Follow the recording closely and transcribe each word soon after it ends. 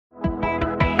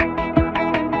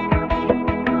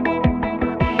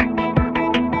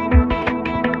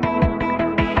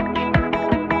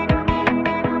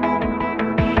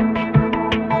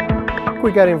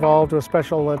think we got involved with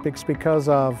Special Olympics because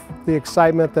of the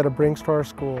excitement that it brings to our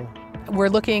school. We're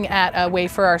looking at a way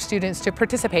for our students to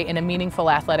participate in a meaningful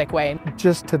athletic way.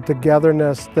 Just the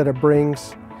togetherness that it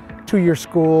brings to your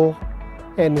school,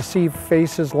 and to see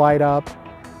faces light up,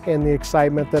 and the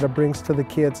excitement that it brings to the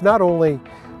kids, not only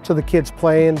to the kids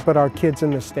playing, but our kids in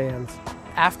the stands.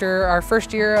 After our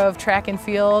first year of track and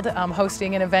field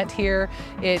hosting an event here,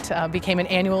 it became an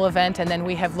annual event, and then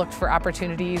we have looked for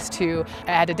opportunities to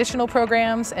add additional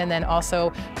programs and then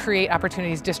also create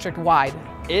opportunities district-wide.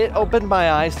 It opened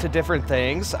my eyes to different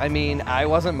things. I mean, I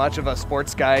wasn't much of a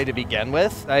sports guy to begin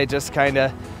with. I just kind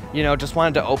of, just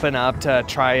wanted to open up to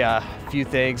try a few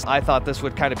things. I thought this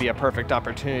would kind of be a perfect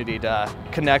opportunity to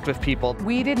connect with people.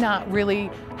 We did not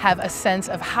really have a sense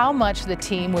of how much the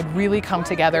team would really come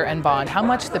together and bond, how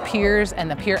much the peers and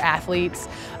the peer athletes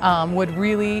would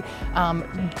really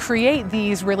create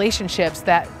these relationships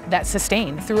that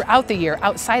sustain throughout the year,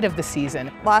 outside of the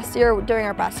season. Last year during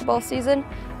our basketball season,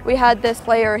 we had this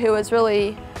player who was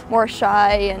really more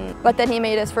shy, but then he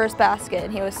made his first basket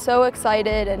and he was so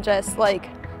excited and just like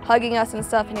hugging us and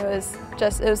stuff, and it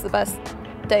was the best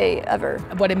day ever.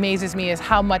 What amazes me is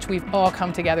how much we've all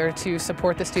come together to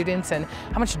support the students and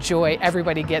how much joy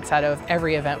everybody gets out of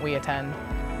every event we attend.